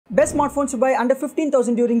Best smartphones to buy under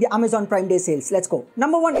 15,000 during the Amazon Prime Day sales. Let's go.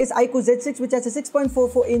 Number 1 is iQOO Z6, which has a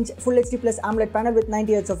 6.44-inch Full HD Plus AMOLED panel with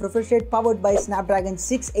 90Hz of refresh rate, powered by Snapdragon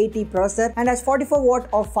 680 processor, and has 44 watt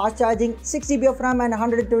of fast charging, 6 GB of RAM, and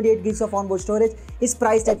 128 GB of onboard storage. Is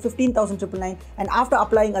priced at 15,999, and after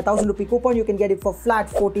applying a 1,000 rupee coupon, you can get it for flat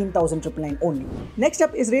 14,999 only. Next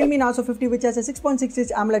up is Realme Narzo 50, which has a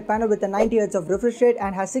 6.6-inch AMOLED panel with a 90Hz of refresh rate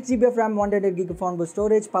and has 6 GB of RAM, 128 GB of onboard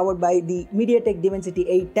storage, powered by the MediaTek Dimensity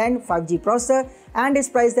 810 5G processor, and is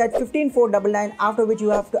priced at 15,499, after which you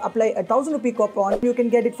have to apply a 1,000 rupee coupon. You can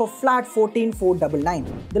get it for flat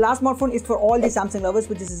 14,499. The last smartphone is for all the Samsung lovers,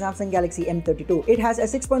 which is the Samsung Galaxy M32. It has a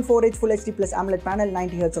 6.4-inch Full HD Plus AMOLED panel,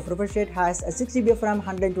 90Hz of refresh rate, has a 6 GB of RAM,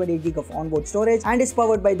 128 GB of onboard storage, and is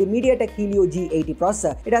powered by the MediaTek Helio G80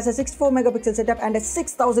 processor. It has a 64 megapixel setup and a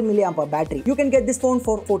 6,000 mAh battery. You can get this phone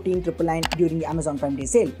for 14,999 during the Amazon Prime Day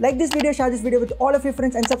sale. Like this video, share this video with all of your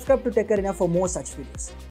friends, and subscribe to Tech Arena for more such videos.